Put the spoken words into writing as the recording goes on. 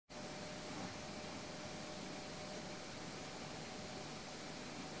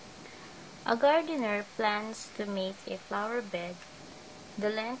A gardener plans to make a flower bed. The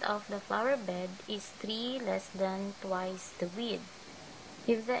length of the flower bed is 3 less than twice the width.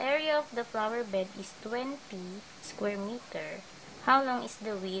 If the area of the flower bed is 20 square meter, how long is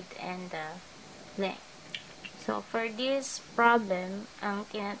the width and the length? So, for this problem,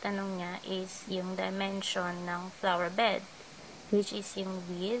 ang tinatanong niya is yung dimension ng flower bed, which is yung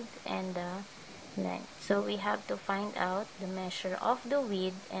width and the length. So, we have to find out the measure of the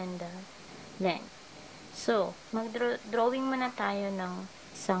width and the length. So, mag-drawing muna tayo ng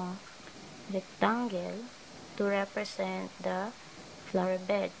isang rectangle to represent the flower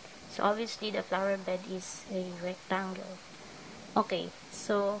bed. So, obviously, the flower bed is a rectangle. Okay,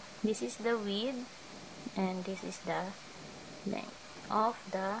 so, this is the width and this is the length of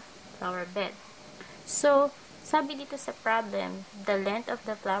the flower bed. So, sabi dito sa problem, the length of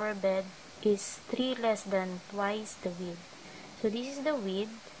the flower bed is 3 less than twice the width. So, this is the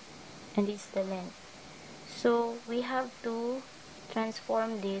width and this is the length. So, we have to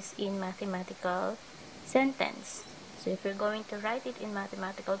transform this in mathematical sentence. So, if we're going to write it in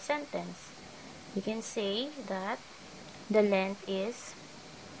mathematical sentence, we can say that the length is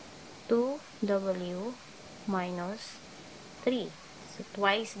 2w minus 3. So,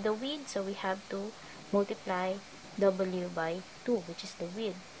 twice the width, so we have to multiply w by 2, which is the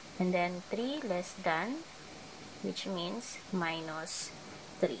width. And then 3 less than, which means minus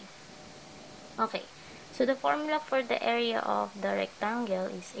 3. Okay, so the formula for the area of the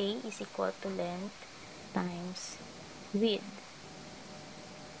rectangle is A is equal to length times width.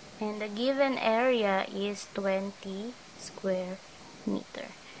 And the given area is 20 square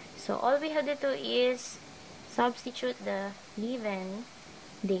meter. So, all we have to do is substitute the given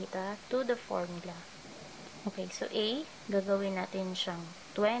data to the formula. Okay, so A, gagawin natin siyang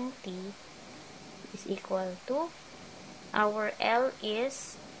 20 is equal to, our L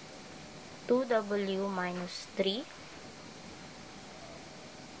is 2w minus 3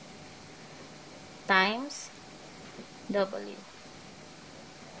 times w.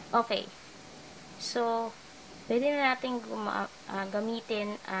 Okay. So, pwede na natin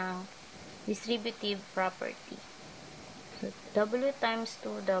gamitin ang distributive property. So, w times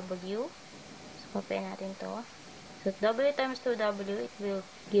 2w. So, copy natin to. So, w times 2w, it will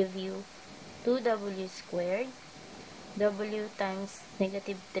give you 2w squared. W times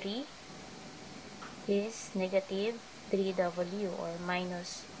negative 3 is negative 3w or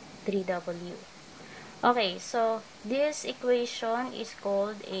minus 3w. Okay, so this equation is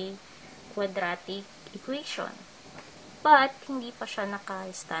called a quadratic equation. But, hindi pa siya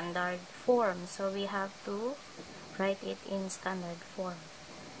naka-standard form. So, we have to write it in standard form.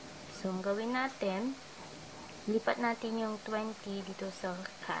 So, ang gawin natin, lipat natin yung 20 dito sa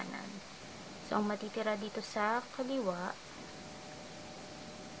kanan. So, ang matitira dito sa kaliwa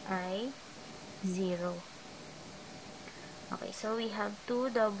ay 0. Okay, so we have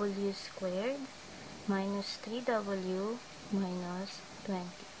 2w squared minus 3w minus 20.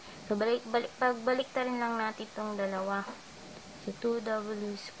 So, pagbalik ta rin lang natin itong dalawa. So,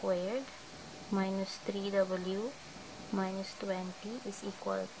 2w squared minus 3w minus 20 is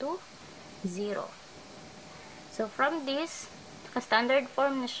equal to 0. So, from this, standard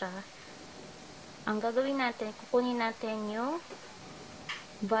form na siya, ang gagawin natin, kukunin natin yung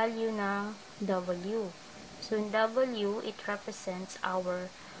value ng w. So, in w, it represents our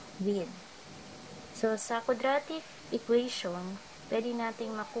width. So, sa quadratic equation, pwede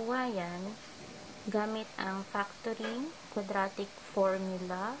nating makuha yan gamit ang factoring, quadratic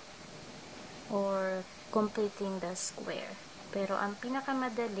formula, or completing the square. Pero, ang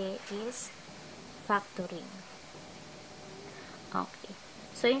pinakamadali is factoring. Okay.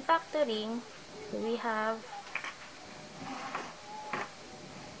 So, in factoring, we have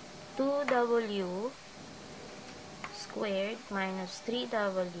 2w squared minus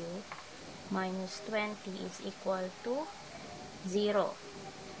 3w minus 20 is equal to 0.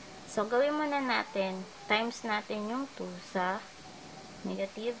 So, gawin muna natin, times natin yung 2 sa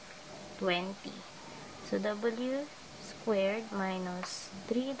negative 20. So, w squared minus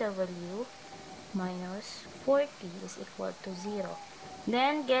 3w minus 40 is equal to 0.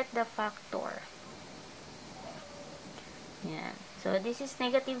 Then, get the factor. Yan. So, this is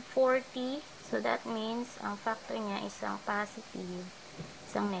negative 40. So, that means, ang factor niya isang positive,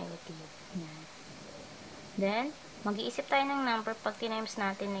 isang negative. Yan. Then, mag-iisip tayo ng number pag tinimes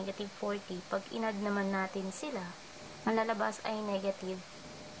natin negative 40. Pag inad naman natin sila, ang lalabas ay negative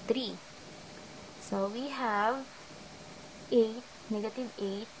 3. So, we have 8, negative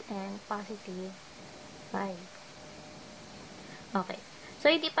 8, and positive 5. Okay. So,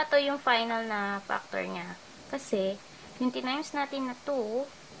 hindi pa to yung final na factor niya. Kasi, yung tinimes natin na 2,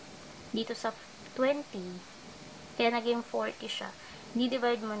 dito sa 20, kaya naging 40 siya.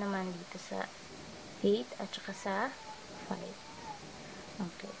 Di-divide mo naman dito sa 8 at saka sa 5.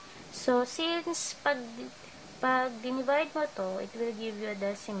 Okay. So, since pag dinivide mo to, it will give you a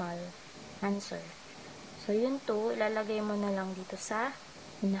decimal answer. So, yung 2, ilalagay mo na lang dito sa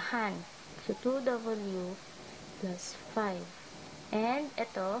unahan. So, 2W plus 5. And,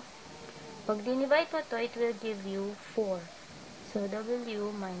 ito, pag dinivide mo to, it will give you 4. So,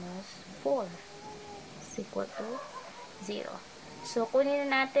 W minus 4 is equal to 0. So, kunin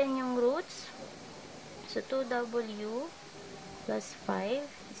na natin yung roots. So, 2W plus 5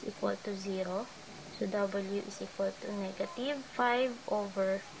 is equal to 0. So, W is equal to negative 5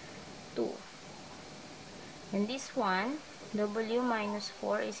 over 2. And this one, W minus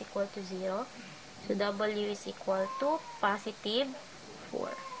 4 is equal to 0. So, W is equal to positive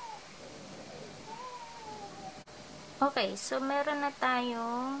 4. Okay, so meron na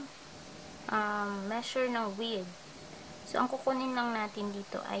tayong measure ng width. So, ang kukunin lang natin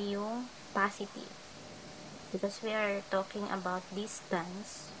dito ay yung positive. Because we are talking about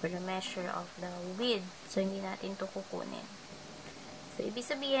distance for the measure of the width. So, hindi natin ito kukunin. So, ibig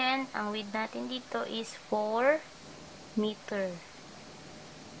sabihin, ang width natin dito is 4 meter.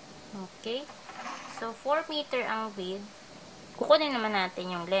 Okay? So, 4 meter ang width. Kukunin naman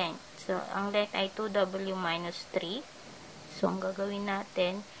natin yung length. So, ang length ay 2W minus 3. So, ang gagawin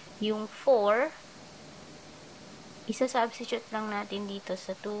natin, yung 4, isa-substitute lang natin dito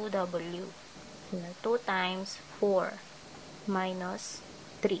sa 2W. So, 2 times 4 minus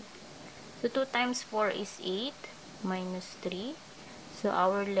 3. So, 2 times 4 is 8 minus 3. So,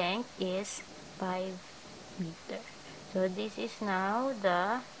 our length is 5 meter. So, this is now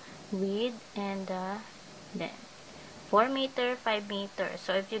the width and the length. 4 meter, 5 meter.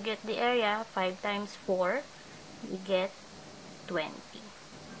 So, if you get the area, 5 times 4, we get 20.